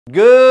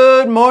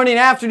Good morning,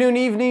 afternoon,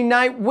 evening,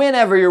 night,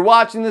 whenever you're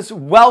watching this.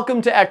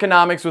 Welcome to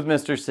Economics with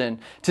Mr. Sin.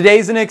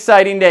 Today's an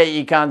exciting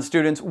day, econ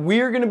students.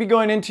 We're going to be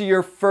going into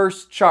your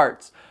first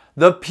charts,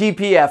 the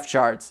PPF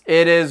charts.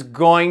 It is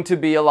going to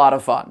be a lot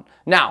of fun.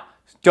 Now,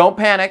 don't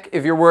panic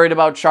if you're worried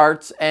about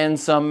charts and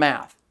some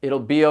math. It'll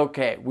be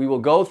okay. We will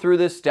go through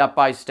this step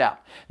by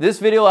step. This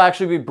video will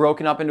actually be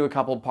broken up into a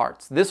couple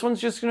parts. This one's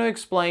just going to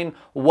explain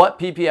what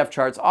PPF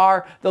charts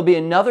are. There'll be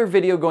another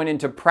video going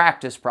into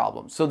practice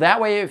problems. So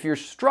that way, if you're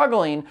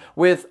struggling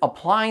with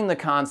applying the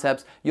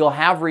concepts, you'll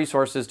have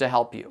resources to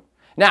help you.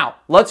 Now,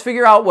 let's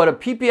figure out what a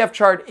PPF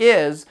chart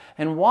is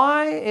and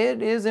why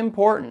it is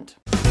important.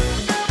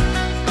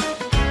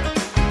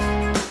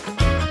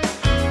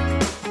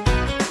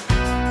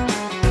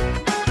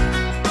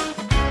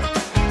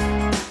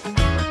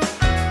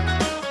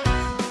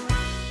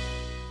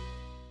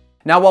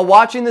 Now, while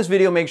watching this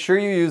video, make sure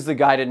you use the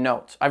guided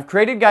notes. I've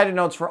created guided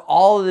notes for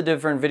all of the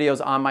different videos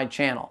on my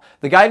channel.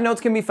 The guided notes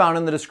can be found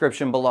in the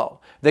description below.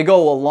 They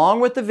go along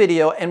with the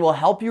video and will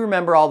help you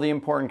remember all the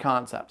important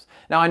concepts.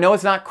 Now, I know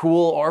it's not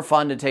cool or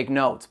fun to take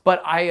notes,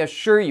 but I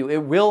assure you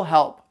it will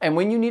help. And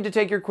when you need to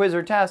take your quiz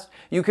or test,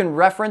 you can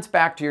reference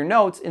back to your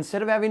notes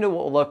instead of having to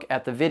look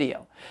at the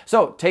video.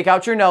 So take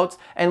out your notes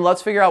and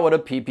let's figure out what a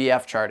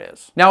PPF chart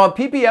is. Now, a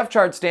PPF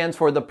chart stands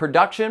for the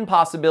Production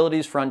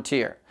Possibilities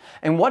Frontier.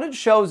 And what it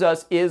shows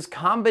us is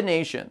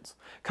combinations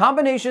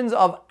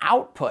of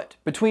output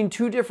between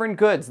two different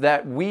goods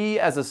that we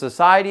as a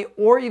society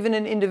or even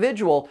an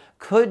individual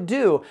could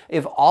do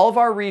if all of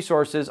our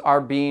resources are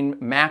being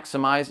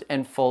maximized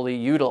and fully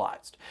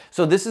utilized.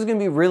 So this is going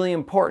to be really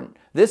important.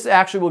 This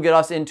actually will get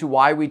us into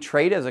why we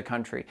trade as a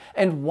country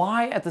and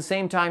why at the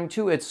same time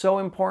too it's so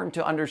important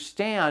to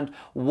understand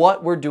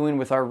what we're doing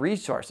with our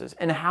resources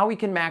and how we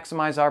can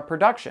maximize our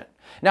production.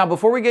 Now,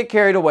 before we get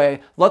carried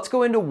away, let's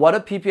go into what a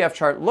PPF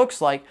chart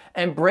looks like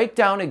and break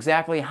down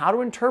exactly how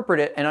to interpret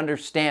it and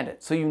understand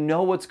it so you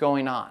know what's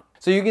going on.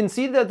 So you can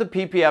see that the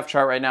PPF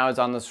chart right now is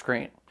on the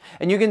screen.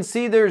 And you can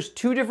see there's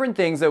two different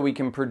things that we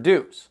can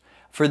produce.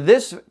 For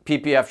this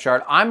PPF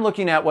chart, I'm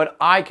looking at what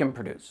I can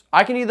produce.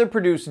 I can either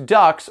produce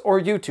ducks or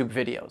YouTube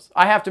videos.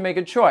 I have to make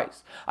a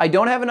choice. I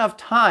don't have enough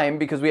time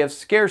because we have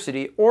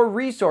scarcity or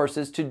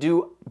resources to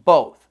do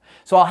both.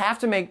 So I'll have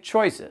to make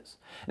choices.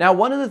 Now,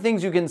 one of the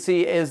things you can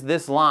see is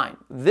this line.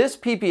 This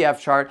PPF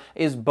chart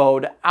is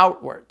bowed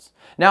outwards.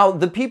 Now,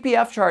 the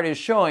PPF chart is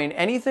showing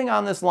anything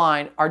on this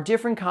line are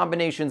different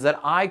combinations that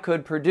I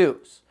could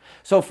produce.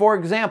 So for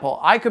example,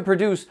 I could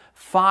produce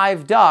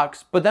 5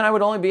 ducks, but then I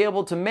would only be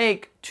able to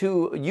make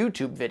 2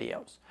 YouTube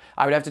videos.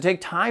 I would have to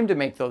take time to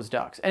make those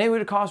ducks, and it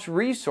would cost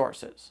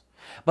resources.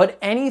 But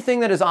anything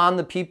that is on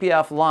the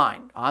PPF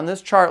line, on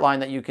this chart line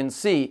that you can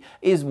see,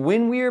 is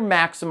when we are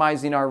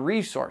maximizing our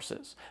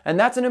resources. And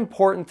that's an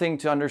important thing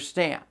to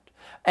understand.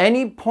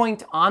 Any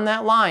point on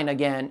that line,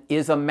 again,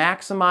 is a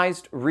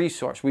maximized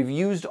resource. We've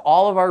used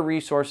all of our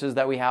resources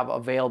that we have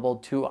available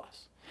to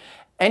us.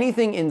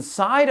 Anything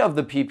inside of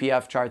the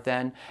PPF chart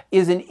then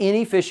is an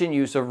inefficient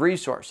use of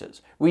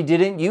resources. We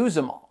didn't use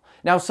them all.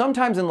 Now,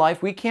 sometimes in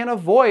life we can't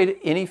avoid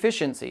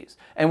inefficiencies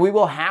and we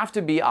will have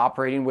to be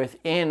operating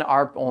within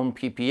our own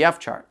PPF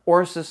chart,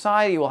 or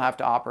society will have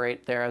to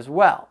operate there as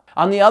well.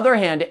 On the other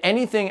hand,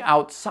 anything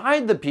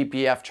outside the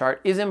PPF chart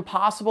is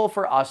impossible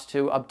for us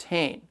to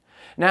obtain.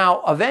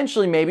 Now,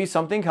 eventually maybe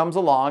something comes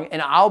along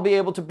and I'll be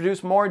able to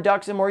produce more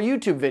ducks and more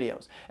YouTube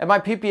videos, and my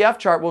PPF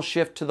chart will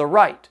shift to the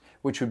right,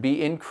 which would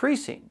be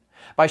increasing.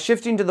 By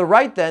shifting to the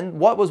right then,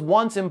 what was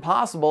once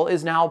impossible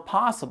is now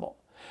possible.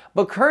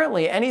 But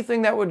currently,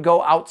 anything that would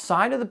go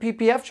outside of the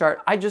PPF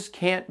chart, I just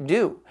can't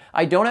do.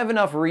 I don't have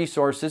enough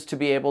resources to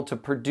be able to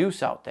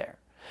produce out there.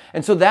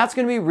 And so that's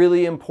going to be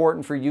really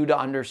important for you to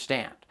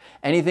understand.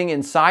 Anything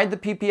inside the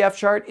PPF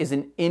chart is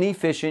an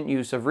inefficient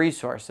use of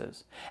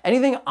resources.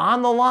 Anything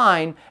on the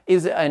line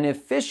is an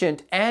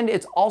efficient, and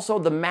it's also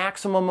the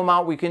maximum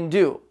amount we can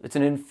do. It's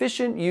an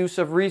efficient use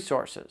of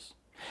resources.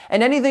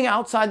 And anything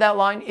outside that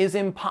line is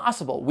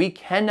impossible. We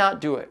cannot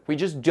do it. We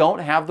just don't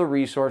have the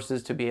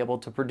resources to be able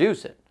to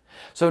produce it.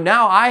 So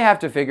now I have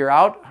to figure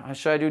out,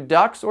 should I do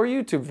ducks or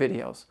YouTube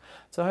videos?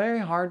 It's a very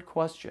hard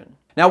question.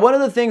 Now, one of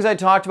the things I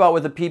talked about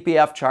with the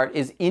PPF chart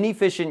is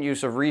inefficient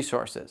use of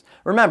resources.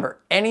 Remember,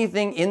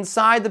 anything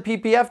inside the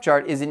PPF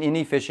chart is an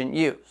inefficient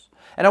use.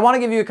 And I want to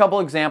give you a couple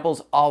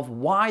examples of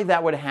why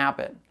that would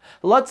happen.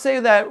 Let's say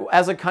that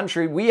as a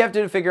country, we have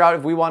to figure out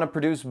if we want to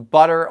produce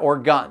butter or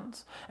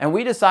guns. And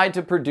we decide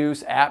to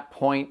produce at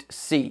point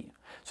C.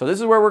 So this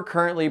is where we're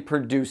currently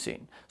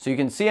producing. So you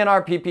can see in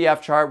our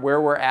PPF chart where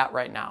we're at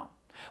right now.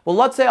 Well,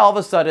 let's say all of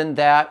a sudden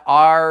that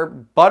our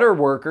butter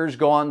workers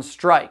go on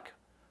strike.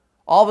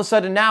 All of a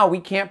sudden now we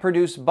can't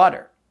produce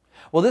butter.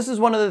 Well, this is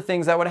one of the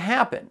things that would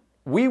happen.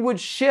 We would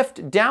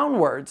shift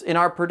downwards in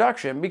our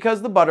production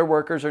because the butter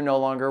workers are no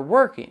longer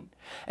working.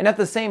 And at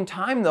the same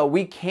time though,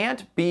 we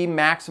can't be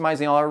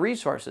maximizing all our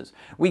resources.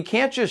 We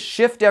can't just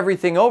shift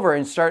everything over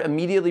and start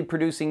immediately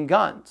producing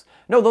guns.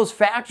 No, those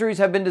factories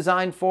have been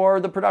designed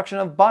for the production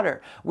of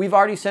butter. We've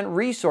already sent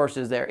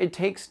resources there. It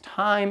takes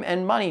time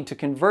and money to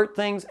convert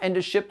things and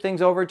to ship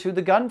things over to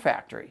the gun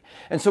factory.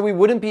 And so we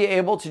wouldn't be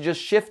able to just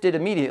shift it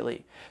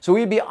immediately. So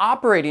we'd be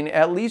operating,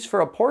 at least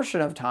for a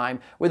portion of time,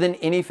 with an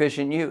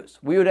inefficient use.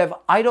 We would have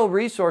idle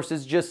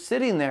resources just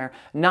sitting there,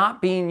 not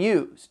being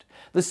used.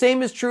 The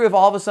same is true if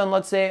all of a sudden,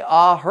 let's say,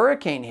 a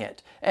hurricane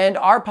hit and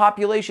our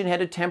population had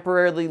to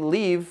temporarily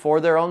leave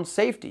for their own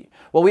safety.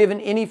 Well, we have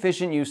an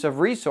inefficient use of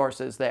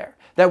resources there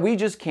that we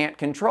just can't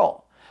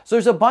control. So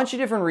there's a bunch of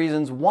different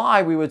reasons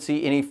why we would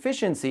see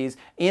inefficiencies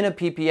in a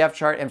PPF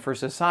chart and for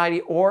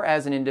society or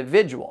as an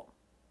individual.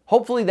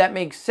 Hopefully that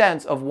makes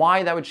sense of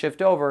why that would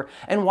shift over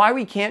and why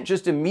we can't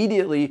just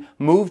immediately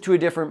move to a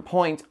different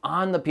point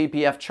on the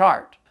PPF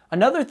chart.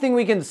 Another thing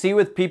we can see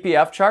with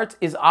PPF charts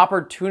is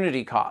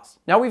opportunity costs.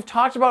 Now we've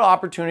talked about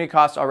opportunity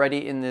costs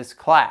already in this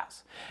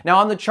class. Now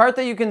on the chart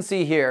that you can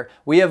see here,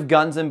 we have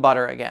guns and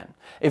butter again.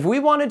 If we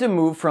wanted to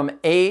move from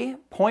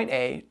point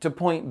A to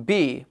point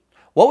B,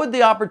 what would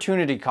the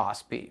opportunity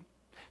cost be?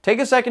 Take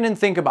a second and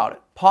think about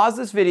it. Pause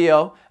this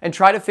video and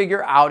try to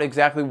figure out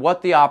exactly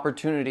what the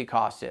opportunity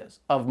cost is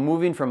of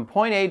moving from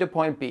point A to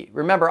point B.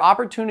 Remember,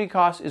 opportunity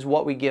cost is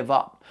what we give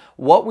up,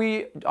 what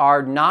we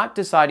are not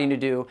deciding to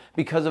do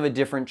because of a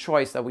different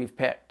choice that we've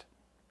picked.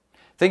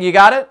 Think you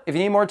got it? If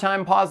you need more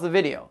time, pause the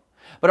video.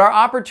 But our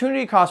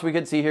opportunity cost we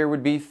could see here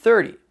would be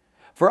 30.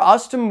 For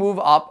us to move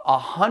up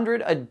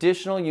 100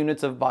 additional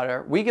units of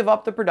butter, we give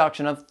up the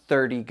production of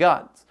 30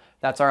 guns.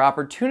 That's our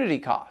opportunity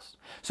cost.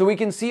 So we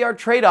can see our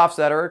trade-offs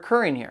that are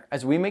occurring here.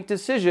 As we make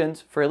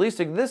decisions, for at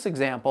least in this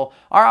example,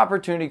 our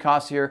opportunity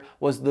cost here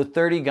was the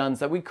 30 guns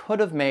that we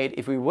could have made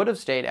if we would have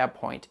stayed at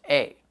point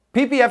A.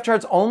 PPF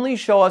charts only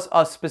show us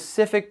a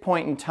specific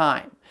point in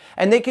time,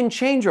 and they can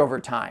change over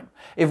time.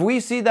 If we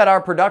see that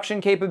our production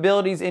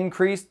capabilities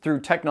increase through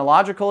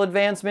technological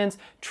advancements,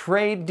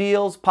 trade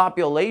deals,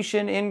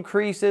 population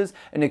increases,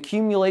 an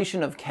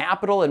accumulation of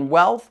capital and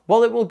wealth,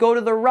 well, it will go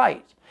to the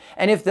right.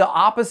 And if the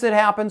opposite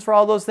happens for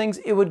all those things,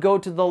 it would go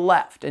to the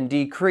left and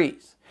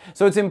decrease.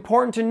 So it's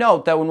important to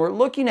note that when we're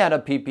looking at a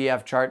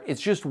PPF chart,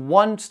 it's just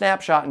one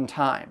snapshot in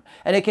time,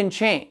 and it can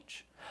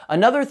change.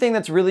 Another thing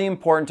that's really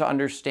important to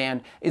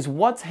understand is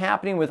what's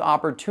happening with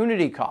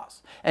opportunity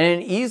costs. And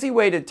an easy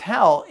way to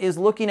tell is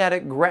looking at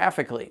it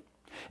graphically.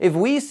 If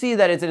we see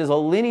that it is a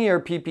linear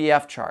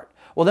PPF chart,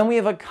 well then we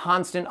have a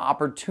constant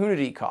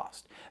opportunity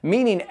cost.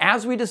 Meaning,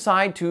 as we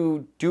decide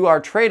to do our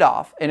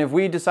trade-off, and if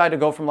we decide to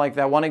go from like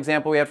that one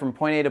example we had from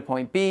point A to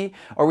point B,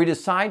 or we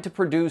decide to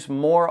produce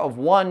more of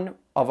one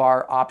of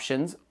our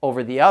options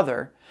over the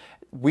other,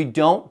 we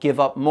don't give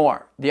up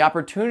more. The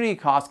opportunity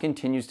cost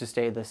continues to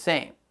stay the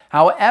same.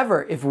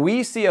 However, if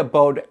we see a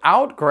bowed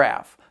out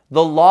graph,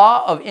 the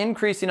law of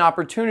increasing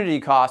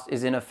opportunity cost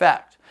is in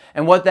effect.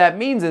 And what that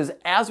means is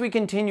as we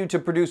continue to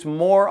produce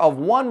more of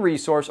one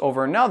resource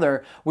over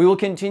another, we will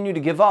continue to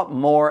give up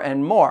more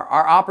and more.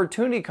 Our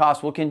opportunity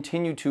cost will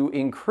continue to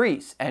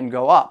increase and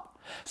go up.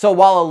 So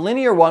while a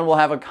linear one will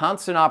have a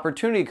constant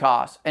opportunity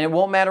cost, and it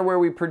won't matter where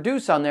we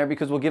produce on there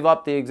because we'll give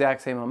up the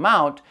exact same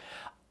amount,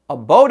 a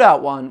bowed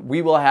out one,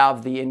 we will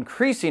have the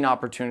increasing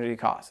opportunity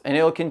cost, and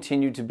it'll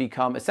continue to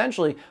become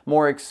essentially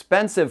more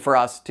expensive for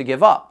us to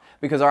give up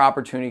because our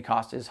opportunity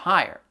cost is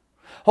higher.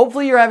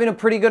 Hopefully you're having a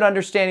pretty good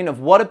understanding of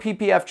what a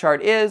PPF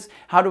chart is,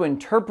 how to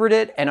interpret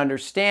it and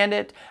understand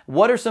it,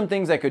 what are some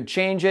things that could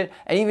change it,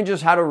 and even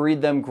just how to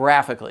read them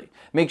graphically.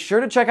 Make sure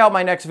to check out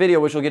my next video,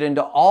 which will get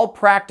into all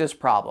practice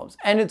problems,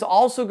 and it's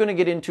also going to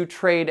get into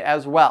trade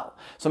as well.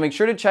 So make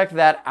sure to check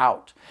that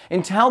out.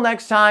 Until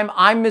next time,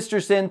 I'm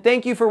Mr. Sin.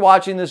 Thank you for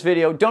watching this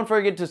video. Don't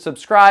forget to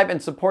subscribe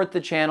and support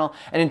the channel.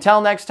 And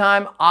until next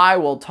time, I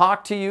will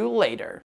talk to you later.